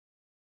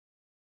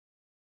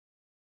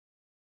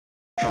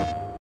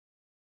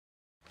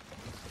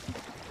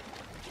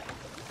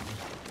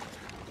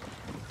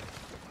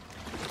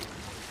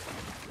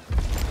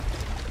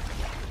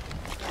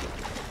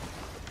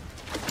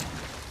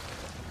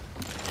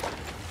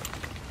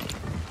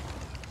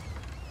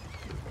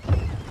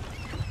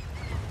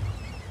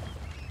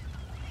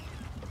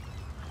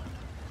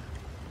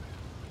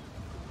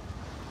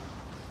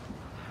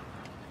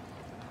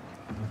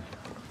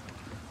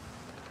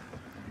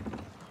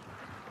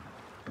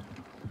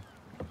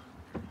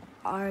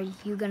Are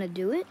you gonna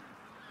do it?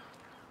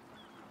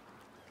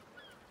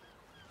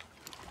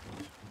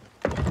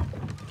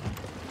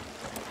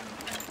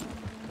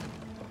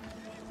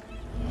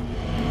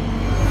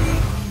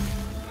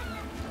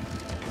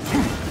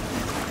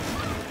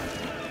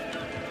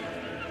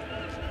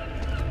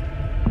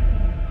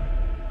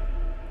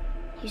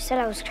 You said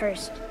I was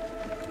cursed.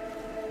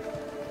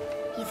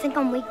 You think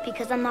I'm weak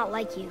because I'm not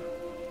like you.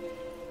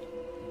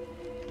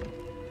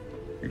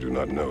 You do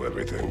not know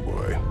everything,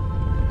 boy.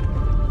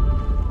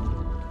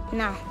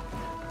 No.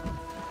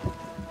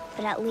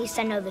 But at least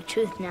I know the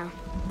truth now.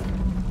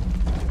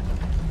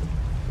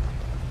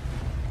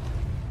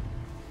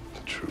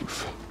 The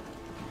truth.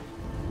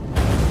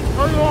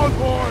 Hang on,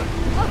 boy!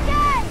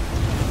 Okay!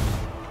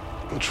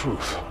 The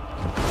truth.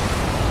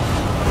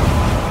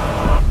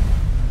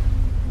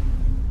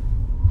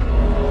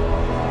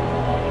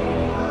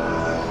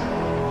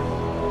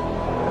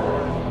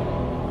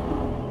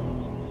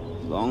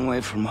 Long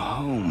way from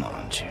home,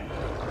 aren't you?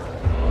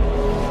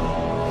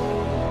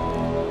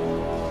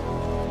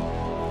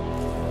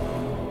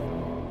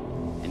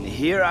 And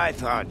here I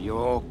thought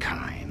your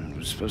kind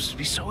was supposed to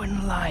be so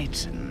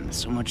enlightened,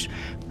 so much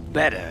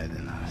better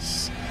than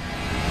us.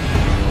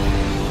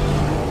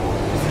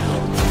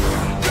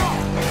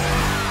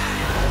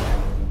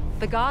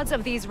 The gods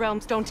of these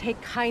realms don't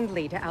take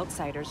kindly to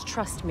outsiders,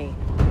 trust me.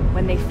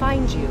 When they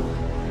find you,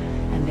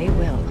 and they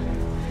will,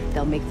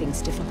 they'll make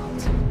things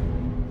difficult.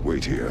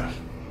 Wait here.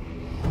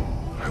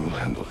 I will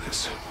handle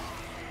this.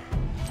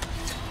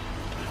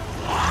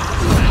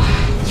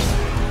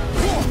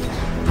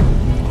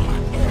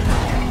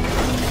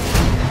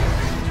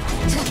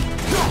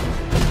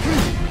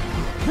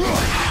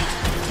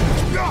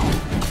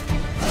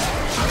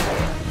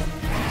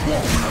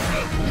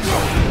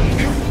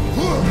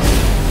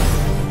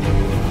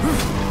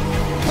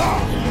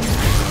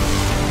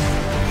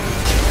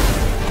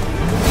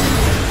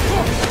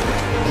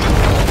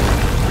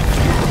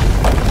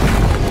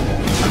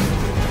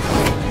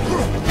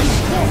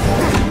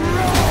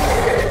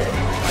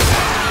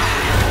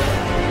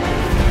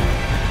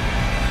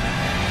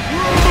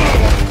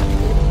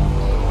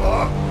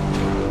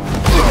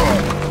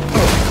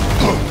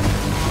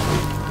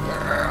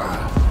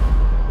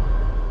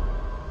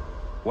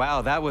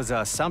 Wow, that was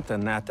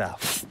something, that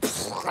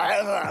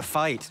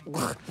fight.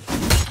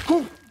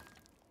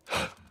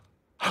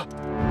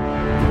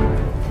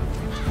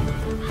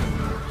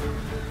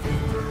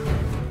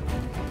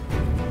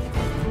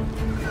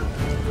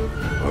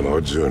 On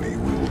our journey,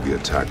 we will be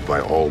attacked by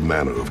all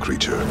manner of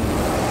creature.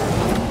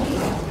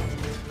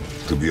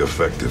 To be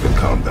effective in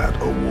combat,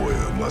 a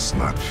warrior must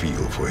not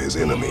feel for his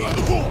enemy.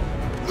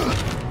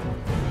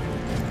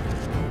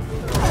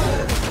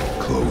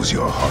 Close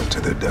your heart to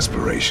their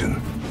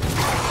desperation.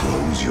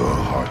 Close your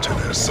heart to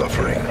their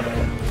suffering.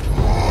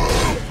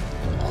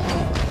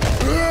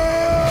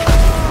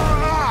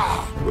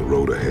 The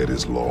road ahead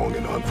is long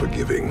and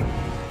unforgiving.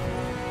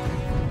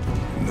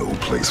 No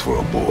place for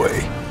a boy.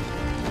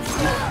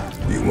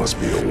 You must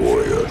be a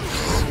warrior.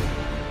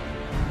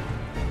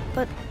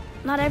 But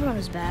not everyone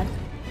is bad.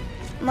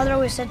 Mother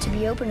always said to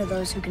be open to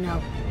those who can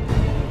help.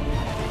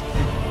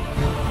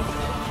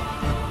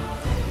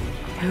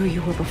 Who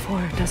you were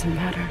before doesn't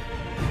matter.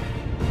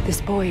 This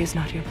boy is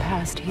not your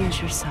past, he is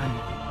your son.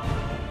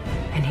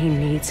 And he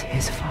needs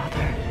his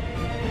father.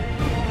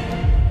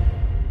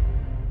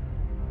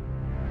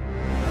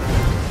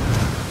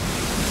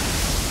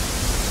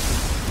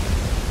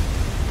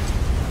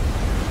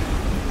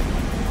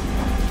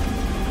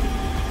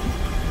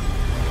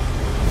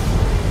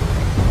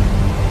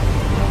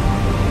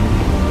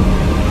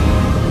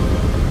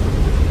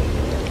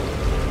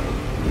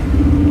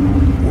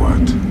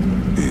 What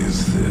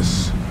is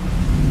this?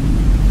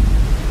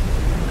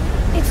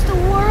 It's the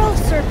World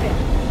Serpent!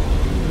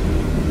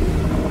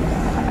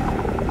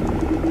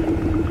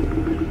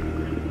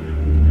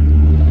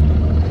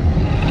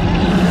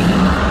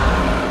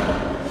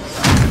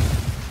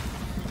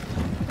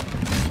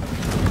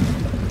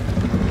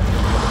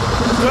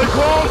 Stay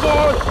calm,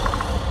 boy!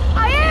 I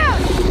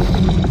am!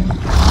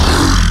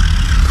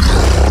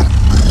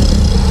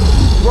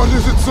 What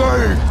does it say?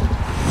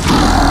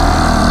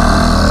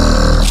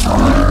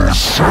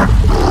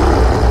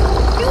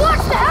 He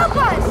wants to help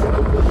us!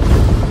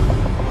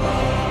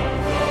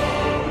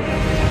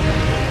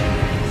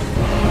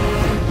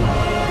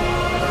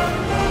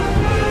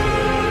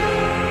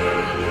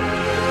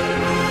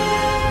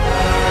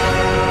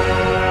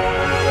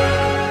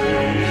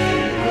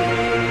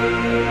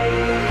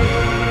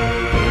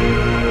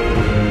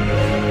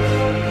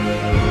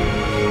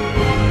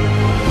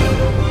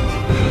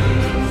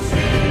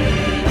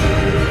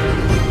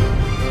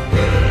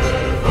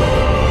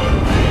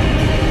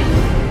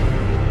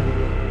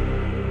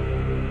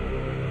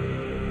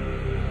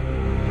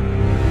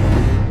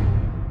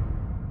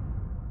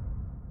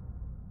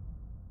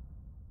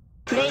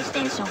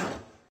 PlayStation.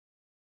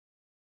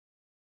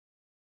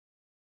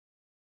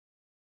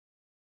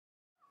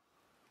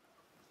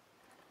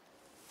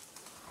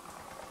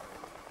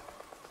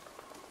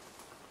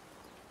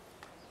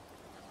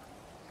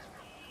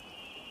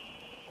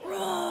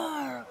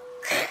 Roar!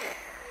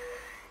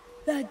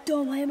 That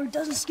dumb hammer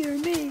doesn't scare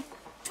me.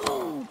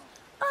 Boom!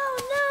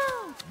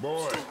 Oh no!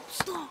 Boy!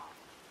 Stop!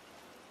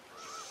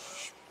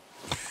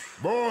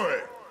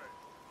 Boy!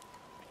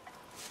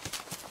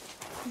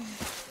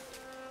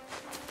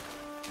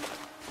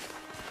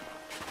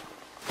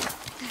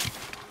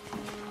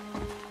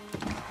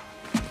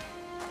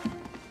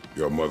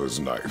 Your mother's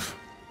knife.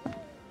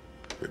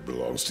 It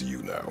belongs to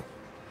you now.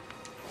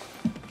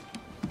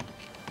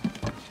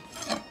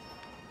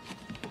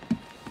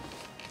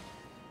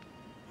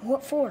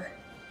 What for?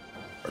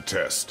 A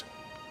test.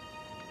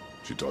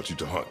 She taught you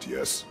to hunt,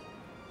 yes?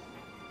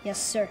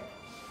 Yes, sir.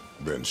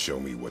 Then show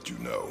me what you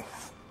know.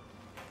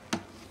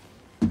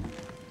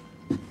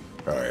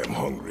 I am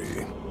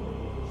hungry.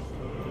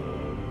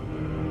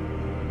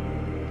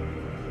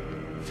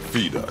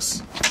 Feed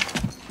us.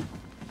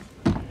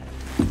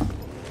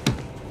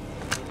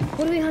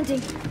 What are we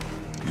hunting?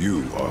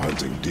 You are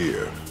hunting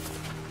deer.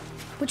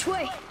 Which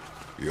way?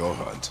 Your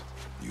hunt.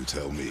 You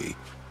tell me.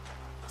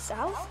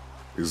 South?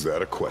 Is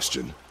that a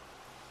question?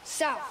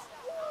 South.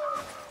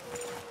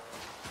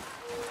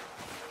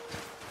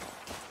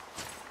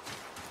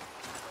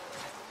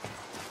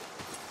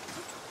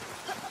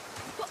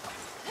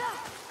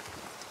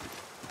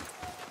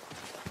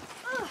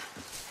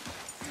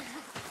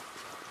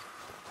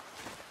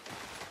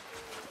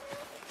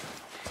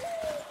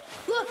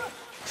 Look!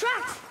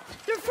 Tracks!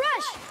 They're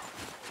fresh!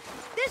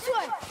 This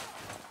way!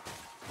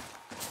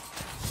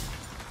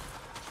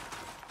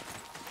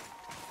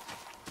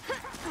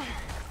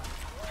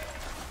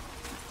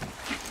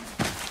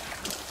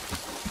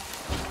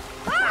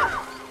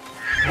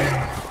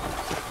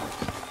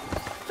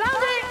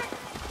 Found it!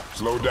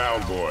 Slow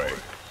down, boy.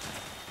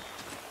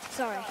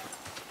 Sorry.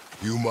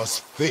 You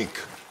must think.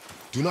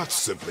 Do not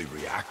simply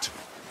react.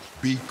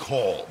 Be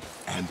calm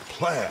and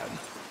plan.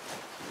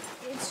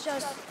 It's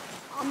just,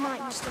 I'm not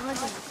used to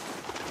hunting.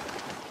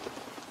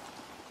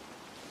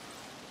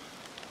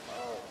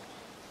 Oh,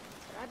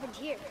 what happened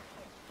here?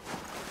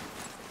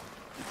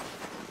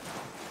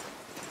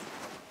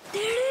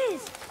 There it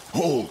is!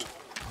 Hold.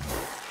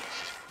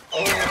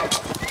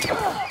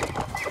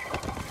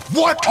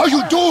 What are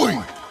you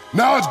doing?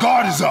 Now its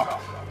guard is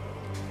up.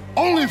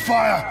 Only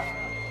fire.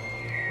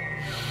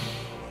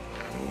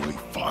 Only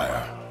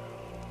fire.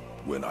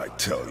 When I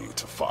tell you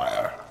to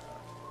fire.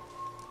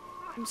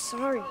 I'm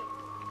sorry.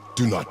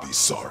 Do not be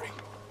sorry.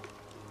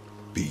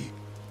 Be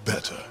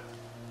better.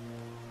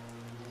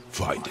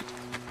 Find it.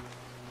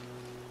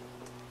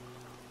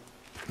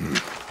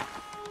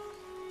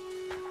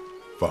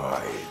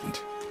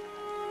 Find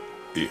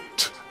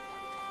it.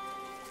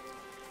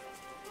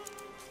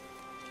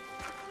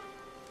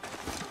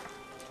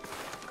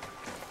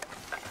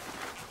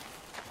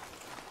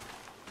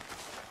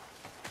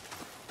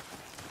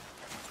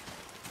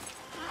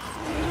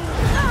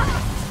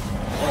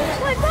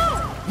 My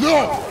bow!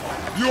 No!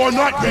 You are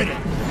not ready!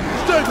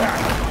 Stay back!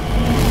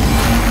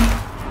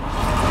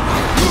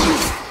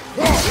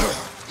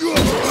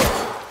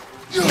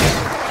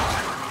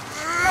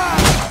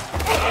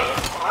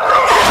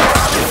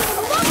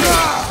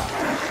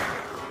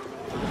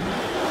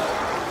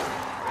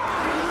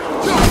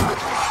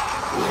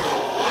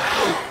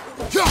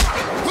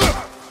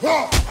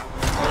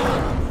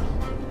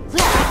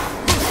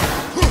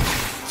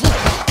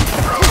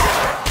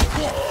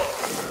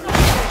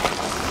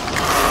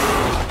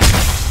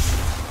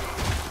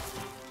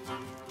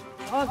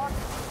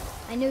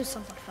 I knew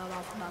something fell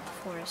off about the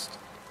forest.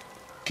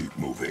 Keep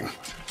moving.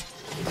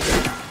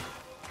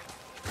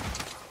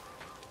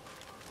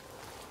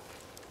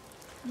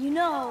 You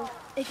know,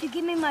 if you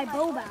give me my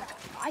bow back,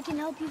 I can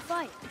help you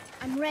fight.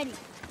 I'm ready.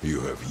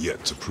 You have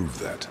yet to prove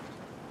that.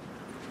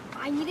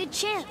 I need a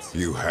chance.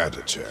 You had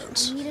a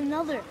chance. I need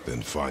another.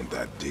 Then find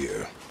that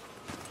deer.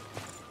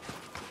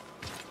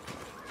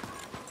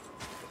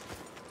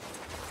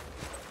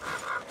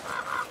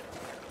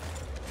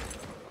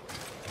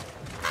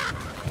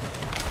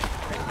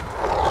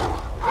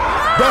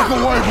 Back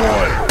away,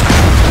 boy!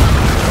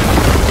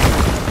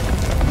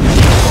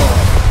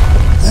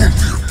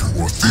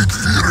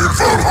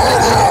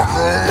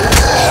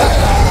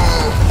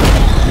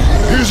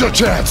 Here's your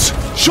chance.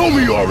 Show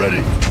me you are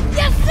ready.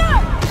 Yes, sir!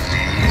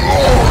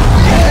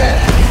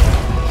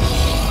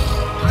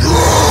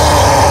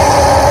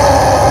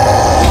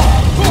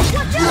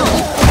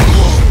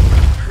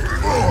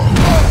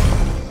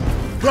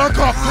 Back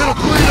off, get a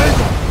clean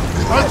angle!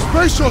 And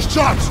space your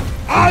shots!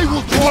 I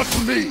will draw it to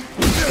me!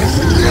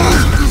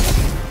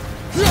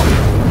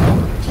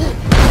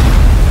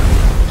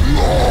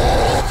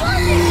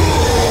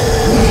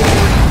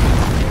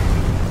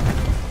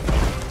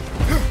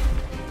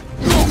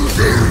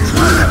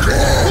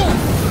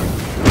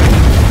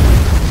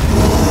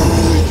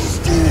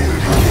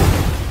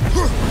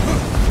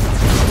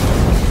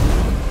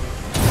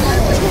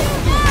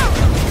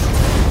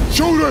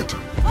 Shoot it!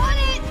 On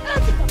it!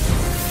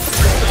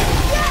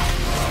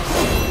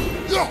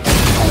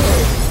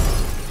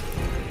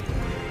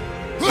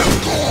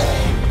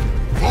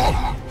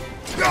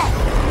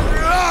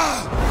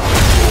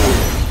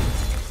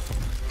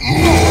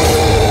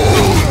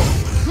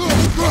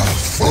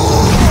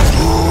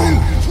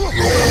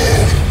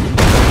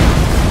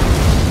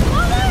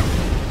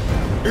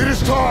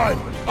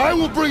 I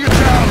will bring it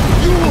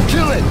down! You will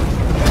kill it!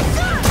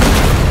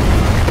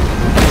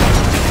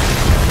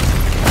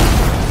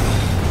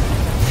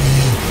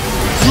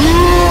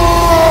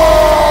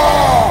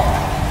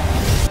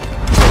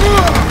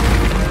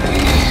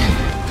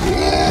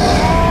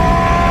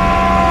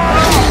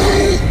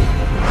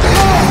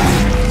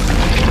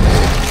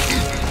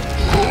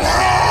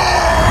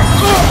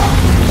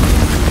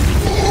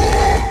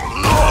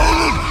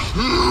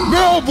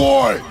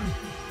 Boy!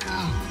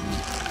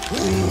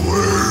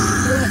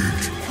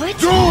 What?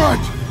 Do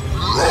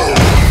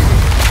it!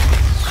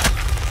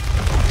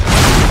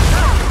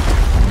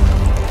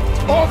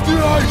 Off the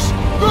ice!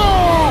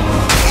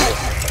 No!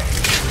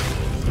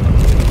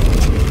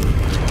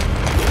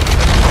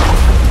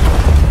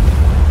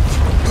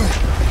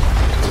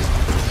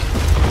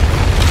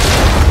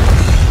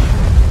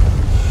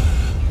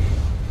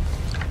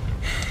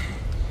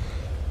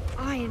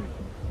 I am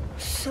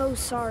so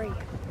sorry.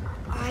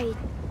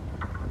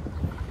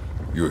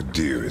 Your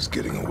deer is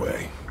getting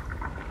away.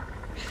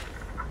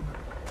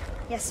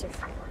 Yes, sir.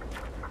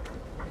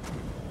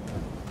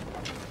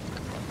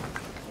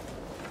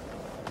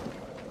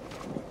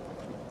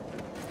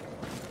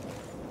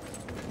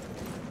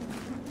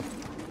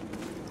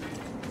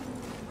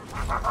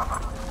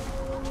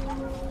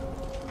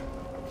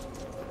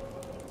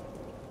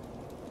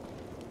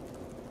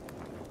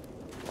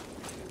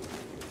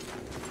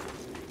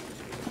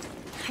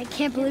 I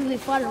can't believe we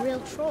fought a real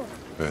troll.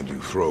 And you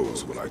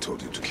froze when I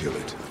told you to kill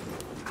it.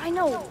 I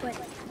know, but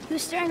he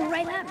was staring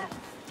right at me.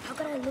 How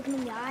could I look him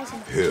in the eyes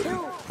and Him?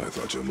 kill? I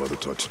thought your mother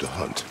taught you to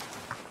hunt.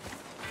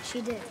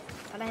 She did,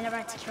 but I never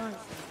had to kill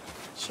anything.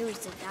 She always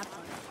did that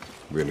part.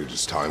 Then it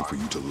is time for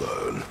you to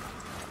learn.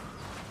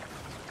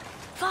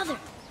 Father,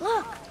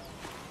 look!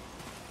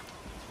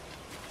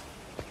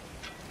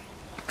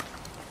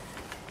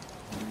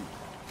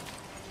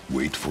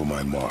 Wait for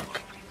my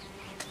mark.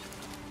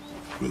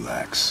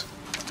 Relax.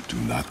 Do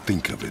not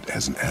think of it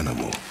as an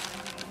animal.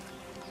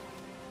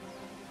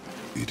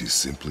 It is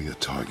simply a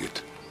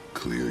target.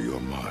 Clear your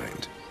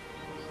mind.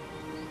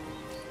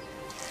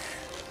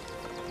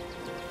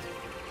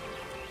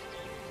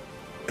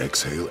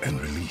 Exhale and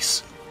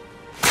release.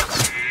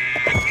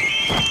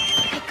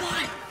 I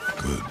got it!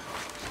 Good.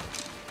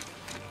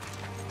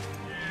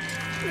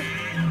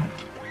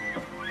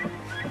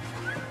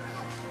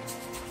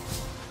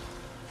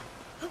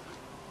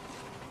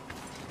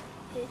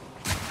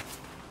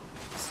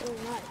 It's still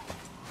alive.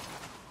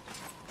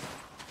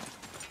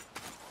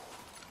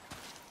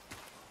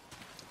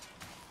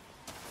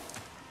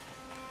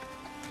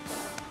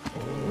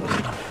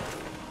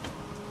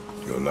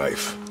 Your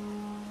knife.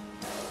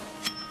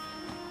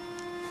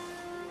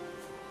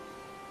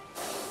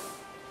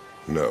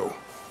 No.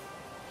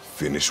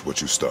 Finish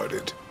what you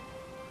started.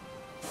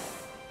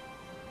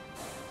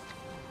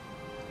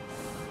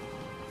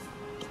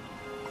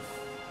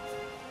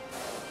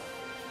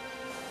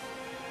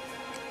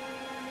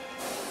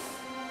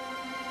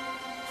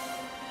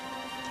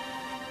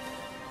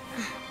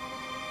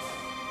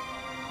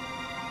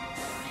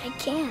 I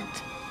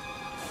can't.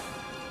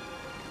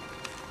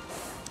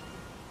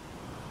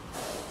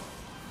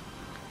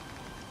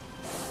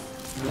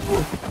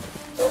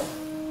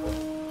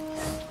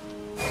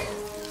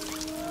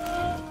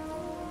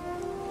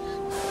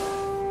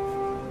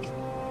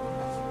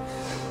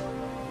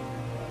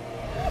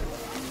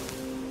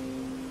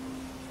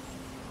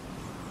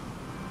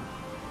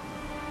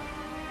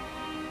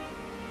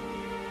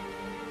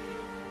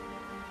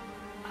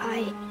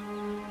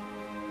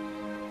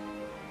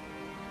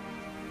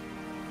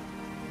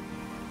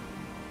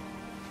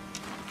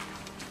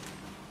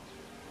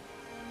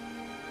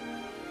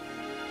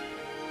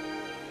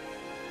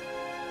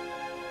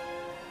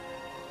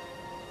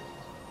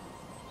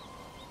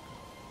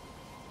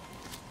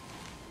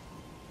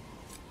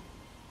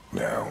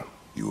 Now,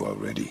 you are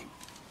ready.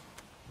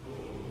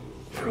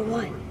 For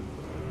what?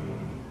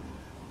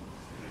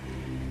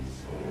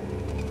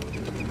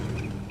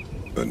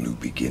 A new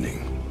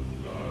beginning.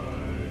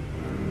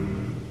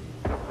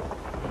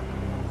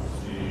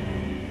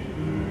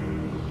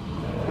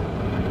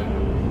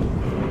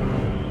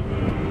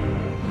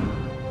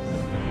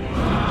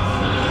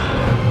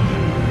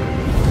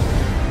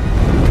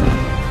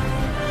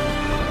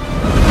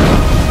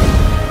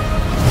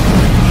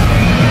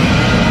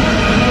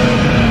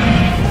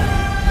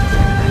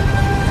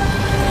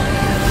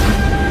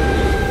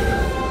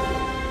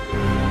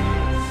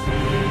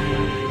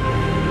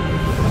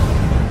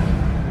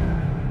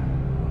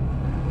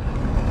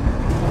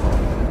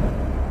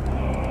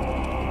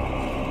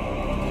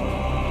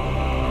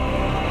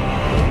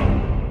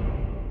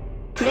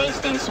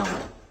 PlayStation